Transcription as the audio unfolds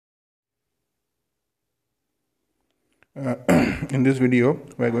Uh, in this video,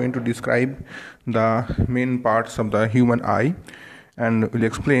 we are going to describe the main parts of the human eye and will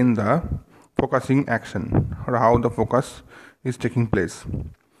explain the focusing action or how the focus is taking place.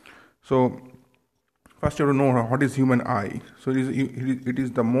 So, first you have to know what is human eye. So, it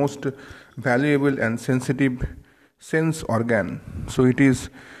is the most valuable and sensitive sense organ. So, it is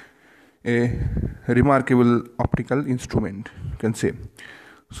a remarkable optical instrument, you can say.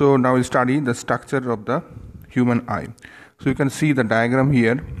 So, now we study the structure of the human eye. So you can see the diagram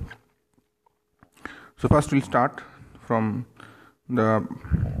here. So first we'll start from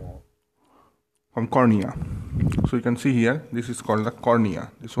cornea. So you can see here, this is called the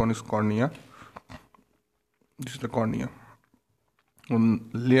cornea. This one is cornea. This is the cornea. One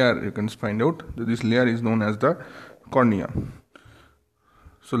layer you can find out that this layer is known as the cornea.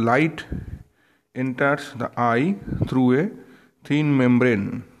 So light enters the eye through a thin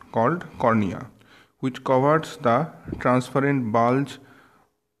membrane called cornea, which covers the transparent bulge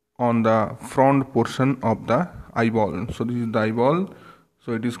on the front portion of the eyeball. So this is the eyeball.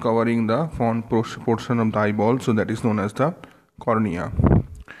 So it is covering the front portion of the eyeball. So that is known as the cornea.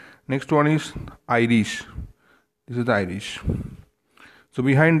 Next one is iris. This is the iris. So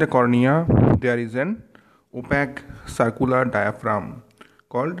behind the cornea there is an opaque circular diaphragm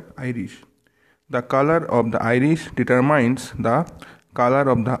called iris. The color of the iris determines the color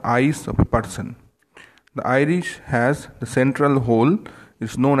of the eyes of a person. The iris has the central hole,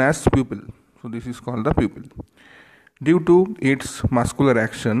 is known as pupil. So this is called the pupil. Due to its muscular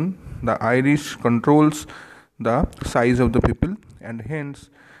action, the iris controls the size of the pupil and hence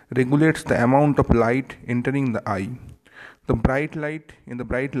regulates the amount of light entering the eye. In the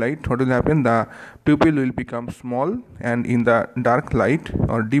bright light, what will happen? The pupil will become small, and in the dark light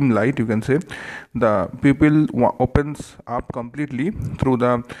or dim light, you can say, the pupil opens up completely through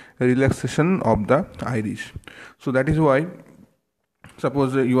the relaxation of the iris. So that is why,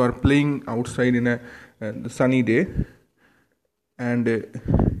 suppose you are playing outside in a sunny day, and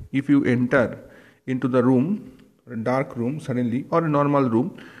if you enter into the room, a dark room suddenly, or a normal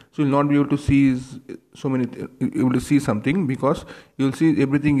room, so you will not be able to see you will see something, because you will see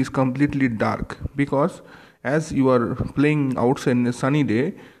everything is completely dark, because as you are playing outside in a sunny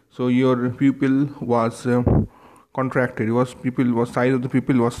day, so your pupil was contracted, size of the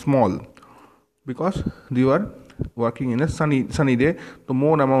pupil was small, because you are working in a sunny day. The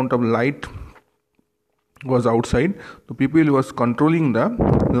more amount of light was outside, the pupil was controlling the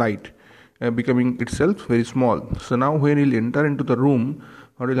light, becoming itself very small. So now when you enter into the room,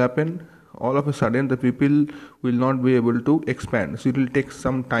 what will happen? All of a sudden the pupil will not be able to expand, so it will take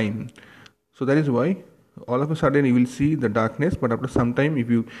some time. So that is why all of a sudden you will see the darkness, but after some time,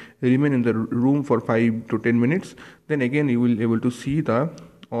 if you remain in the room for 5 to 10 minutes, then again you will able to see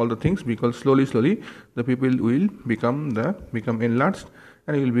all the things, because slowly the pupil will become enlarged,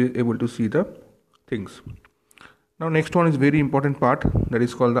 and you will be able to see the things. Now next one is very important part, that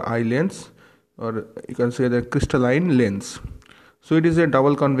is called the eye lens, or you can say the crystalline lens. So it is a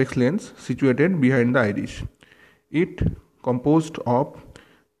double convex lens situated behind the iris. It composed of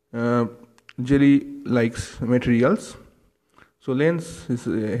jelly-like materials. So lens is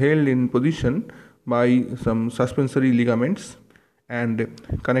held in position by some suspensory ligaments and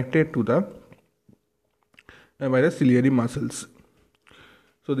connected to the by the ciliary muscles.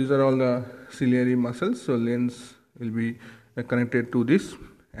 So these are all the ciliary muscles. So lens will be connected to this,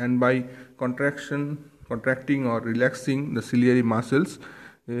 and by contracting or relaxing the ciliary muscles,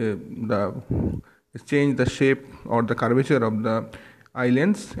 change the shape or the curvature of the eye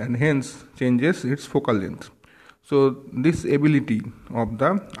lens, and hence changes its focal length. So this ability of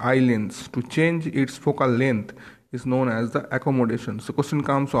the eye lens to change its focal length is known as the accommodation. So question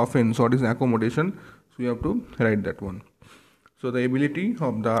comes often, so what is accommodation? So you have to write that one. So the ability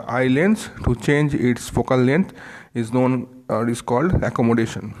of the eye lens to change its focal length is known or is called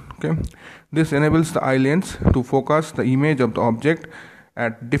accommodation. Okay, this enables the eye lens to focus the image of the object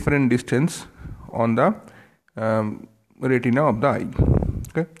at different distance on the retina of the eye.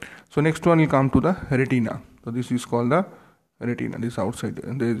 Okay, so next one will come to the retina. So this is called the retina. This outside,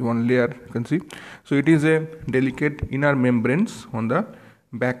 there is one layer, you can see. So it is a delicate inner membranes on the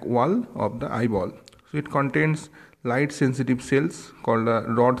back wall of the eyeball. So it contains light sensitive cells called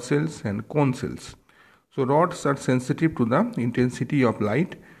rod cells and cone cells. So rods are sensitive to the intensity of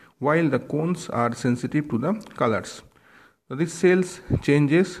light, while the cones are sensitive to the colors. So these cells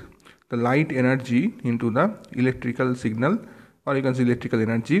changes the light energy into the electrical signal, or you can say electrical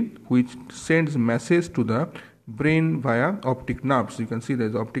energy, which sends message to the brain via optic nerves. You can see there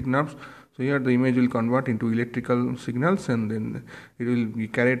is optic nerves. So here the image will convert into electrical signals, and then it will be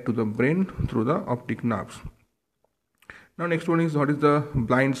carried to the brain through the optic nerves. Now next one is what is the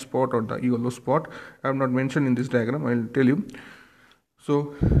blind spot or the yellow spot. I have not mentioned in this diagram, I will tell you.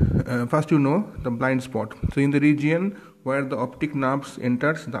 So first you know the blind spot. So in the region where the optic nerves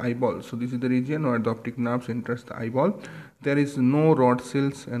enters the eyeball, so this is the region where the optic nerves enters the eyeball, there is no rod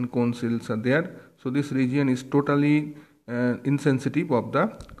cells and cone cells are there. So this region is totally insensitive of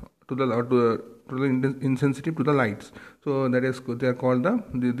the insensitive to the lights. So that is, they are called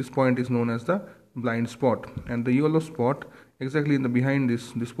this point is known as the blind spot. And the yellow spot exactly in the behind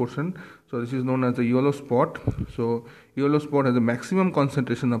this portion, so this is known as the yellow spot. So yellow spot has a maximum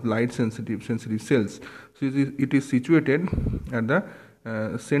concentration of light sensitive cells. So it is situated at the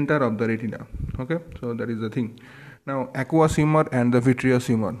center of the retina. Okay, so that is the thing. Now aqueous humor and the vitreous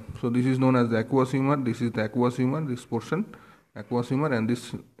humor. So this is known as the aqueous humor. This is the aqueous humor, this portion aqueous humor, and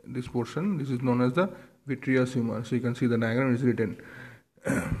this portion, this is known as the vitreous humor. So you can see the diagram is written.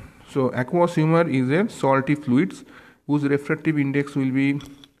 So aqueous humor is a salty fluids whose refractive index will be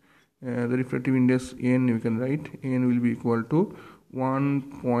the refractive index n, you can write n will be equal to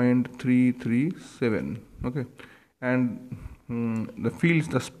 1.337. okay, and the fields,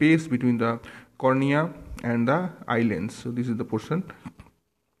 the space between the cornea and the eye lens. So this is the portion.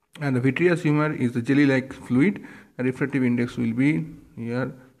 And the vitreous humor is the jelly like fluid, and refractive index will be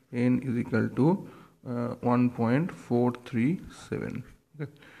here n is equal to 1.437.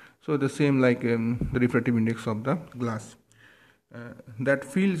 okay. So the same like the refractive index of the glass that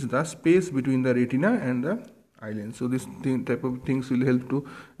fills the space between the retina and the eye lens. So this type of things will help to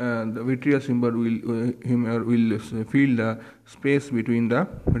the vitreous humor will fill the space between the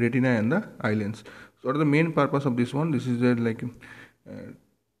retina and the eye lens. So what is the main purpose of this one? This is like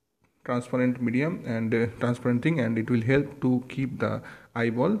transparent medium and transparent thing, and it will help to keep the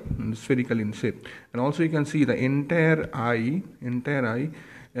eyeball spherical in shape. And also you can see the entire eye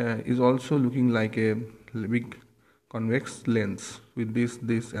is also looking like a big convex lens with this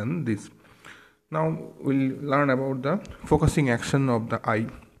and this. Now we'll learn about the focusing action of the eye.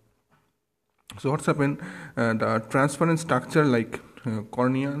 So what's happened, the transparent structure like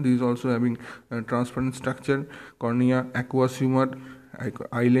cornea, this is also having transparent structure, cornea, aqueous humor,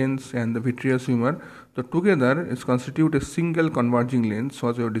 eye lens, and the vitreous humor. So together it constitute a single converging lens,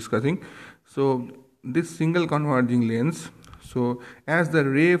 as we were discussing. So this single converging lens, so as the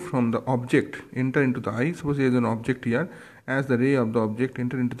ray from the object enter into the eye, suppose there is an object here, as the ray of the object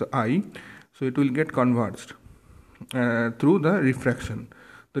enter into the eye, so it will get converged through the refraction.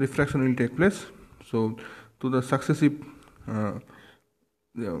 The refraction will take place, so to the successive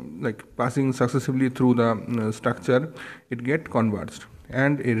like passing successively through the structure, it get converged,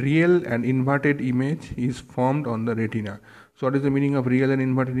 and a real and inverted image is formed on the retina. So what is the meaning of real and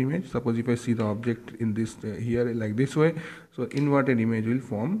inverted image? Suppose if I see the object in this here like this way, so inverted image will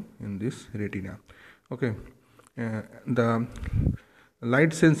form in this retina. Okay, the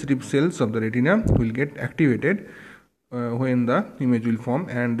light sensitive cells of the retina will get activated when the image will form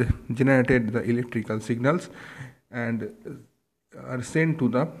and generated the electrical signals and are sent to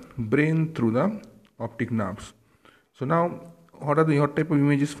the brain through the optic nerves. So now what type of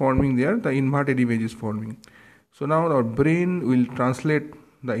images forming there? The inverted image is forming. So now our brain will translate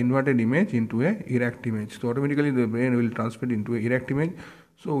the inverted image into a erect image. So automatically the brain will translate into a erect image,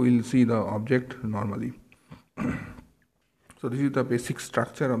 so we will see the object normally. So this is the basic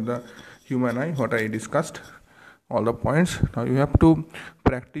structure of the human eye, what I discussed, all the points. Now you have to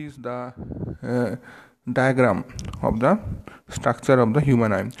practice the diagram of the structure of the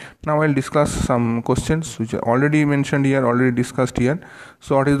human eye. Now I'll discuss some questions which are already mentioned here, already discussed here.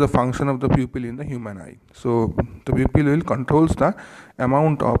 So what is the function of the pupil in the human eye? So the pupil will controls the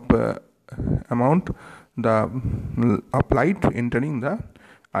amount of light entering the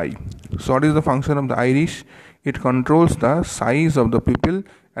eye. So what is the function of the iris? It controls the size of the pupil,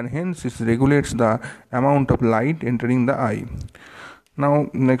 and hence it regulates the amount of light entering the eye. Now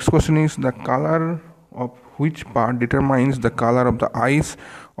next question is the color of which part determines the color of the eyes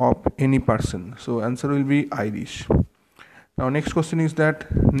of any person. So answer will be iris. Now next question is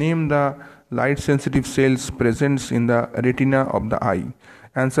that name the light sensitive cells present in the retina of the eye.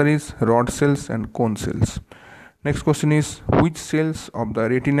 Answer is rod cells and cone cells. Next question is which cells of the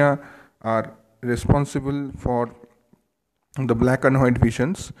retina are responsible for the black and white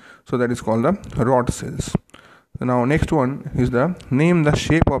visions. So that is called the rod cells. So now next one is the name the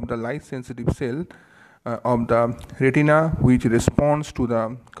shape of the light sensitive cell of the retina which responds to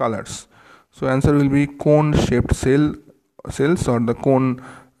the colors. So answer will be cone shaped cells or the cone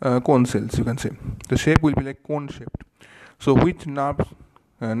cells, you can say. The shape will be like cone shaped. So which nerves,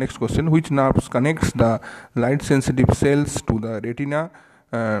 next question, which nerves connects the light sensitive cells to the retina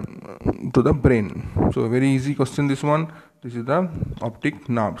to the brain. So very easy question, this one. This is the optic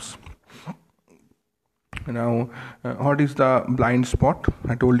nerves. Now, what is the blind spot?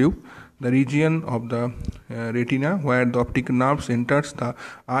 I told you, the region of the retina where the optic nerves enters the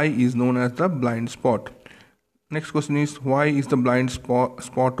eye is known as the blind spot. Next question is, why is the blind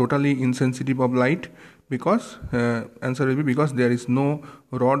spot totally insensitive of light? Because answer will be because there is no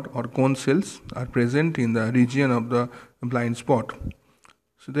rod or cone cells are present in the region of the blind spot.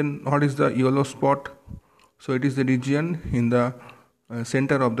 So then, what is the yellow spot? So it is the region in the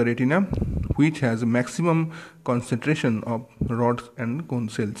center of the retina which has a maximum concentration of rods and cone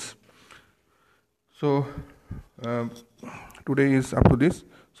cells. So today is up to this.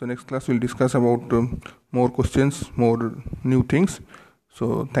 So next class we'll discuss about more questions, more new things.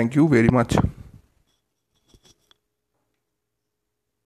 So thank you very much.